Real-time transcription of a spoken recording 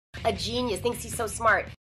A genius, thinks he's so smart.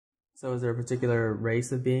 So is there a particular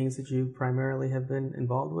race of beings that you primarily have been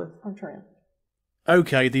involved with? Arcturian.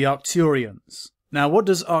 Okay, the Arcturians. Now, what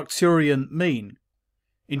does Arcturian mean?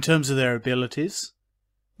 In terms of their abilities,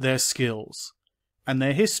 their skills, and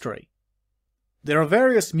their history. There are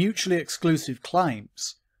various mutually exclusive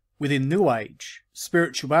claims within New Age,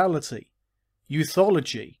 spirituality,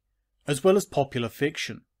 euthology, as well as popular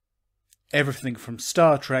fiction. Everything from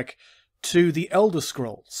Star Trek to the Elder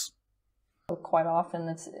Scrolls. Quite often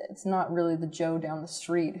it's not really the Joe down the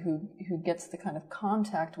street who gets the kind of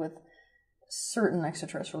contact with certain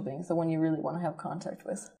extraterrestrial beings, the one you really want to have contact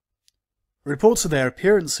with. Reports of their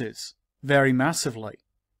appearances vary massively,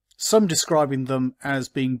 some describing them as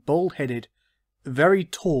being bald-headed, very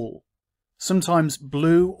tall, sometimes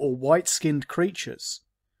blue or white-skinned creatures,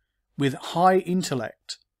 with high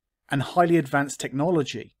intellect and highly advanced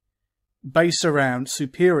technology, based around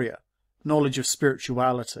superior knowledge of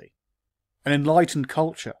spirituality, an enlightened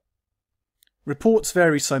culture. Reports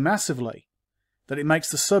vary so massively that it makes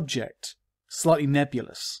the subject slightly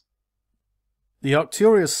nebulous. The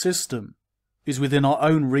Arcturian system is within our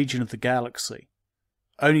own region of the galaxy,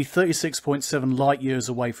 only 36.7 light-years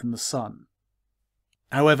away from the Sun.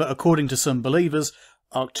 However, according to some believers,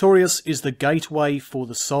 Arcturus is the gateway for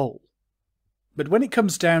the soul. But when it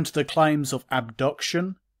comes down to the claims of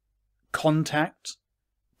abduction, contact,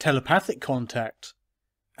 telepathic contact,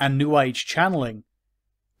 and New Age channeling,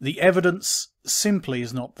 the evidence simply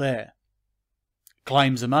is not there.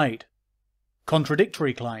 Claims are made,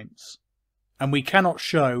 contradictory claims, and we cannot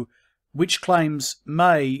show which claims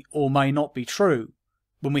may or may not be true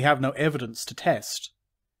when we have no evidence to test.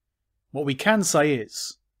 What we can say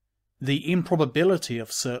is the improbability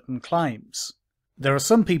of certain claims. There are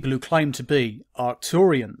some people who claim to be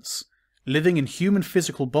Arcturians, living in human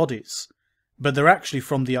physical bodies, but they're actually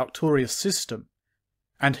from the Arcturian system,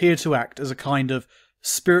 and here to act as a kind of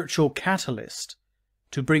spiritual catalyst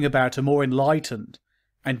to bring about a more enlightened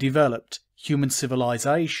and developed human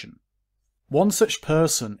civilization. One such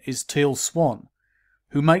person is Teal Swan,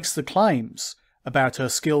 who makes the claims about her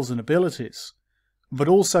skills and abilities, but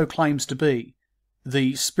also claims to be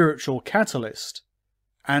the spiritual catalyst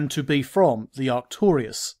and to be from the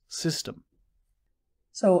Arcturian system.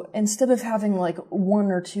 So instead of having like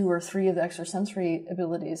 1 or 2 or 3 of the extrasensory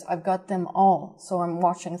abilities, I've got them all. So I'm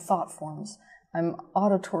watching thought forms, I'm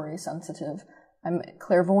auditory sensitive, I'm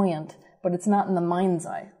clairvoyant, but it's not in the mind's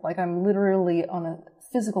eye. Like I'm literally on a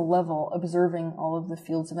physical level observing all of the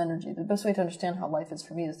fields of energy. The best way to understand how life is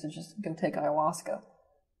for me is to just go take ayahuasca.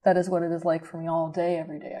 That is what it is like for me all day,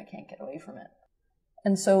 every day. I can't get away from it.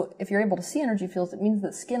 And so if you're able to see energy fields, it means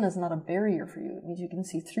that skin is not a barrier for you. It means you can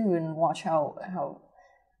see through and watch how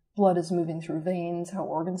blood is moving through veins, how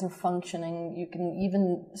organs are functioning. You can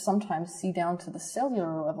even sometimes see down to the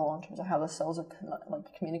cellular level in terms of how the cells are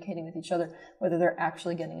communicating with each other, whether they're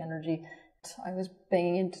actually getting energy. I was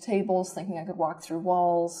banging into tables, thinking I could walk through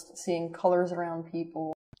walls, seeing colors around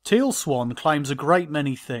people. Teal Swan claims a great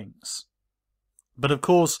many things. But of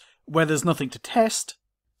course, where there's nothing to test,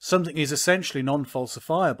 something is essentially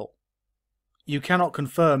non-falsifiable. You cannot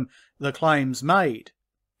confirm the claims made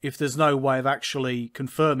if there's no way of actually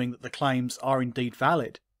confirming that the claims are indeed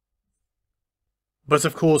valid. But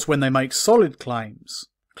of course, when they make solid claims,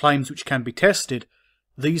 claims which can be tested,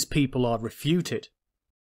 these people are refuted.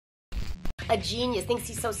 A genius, thinks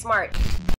he's so smart.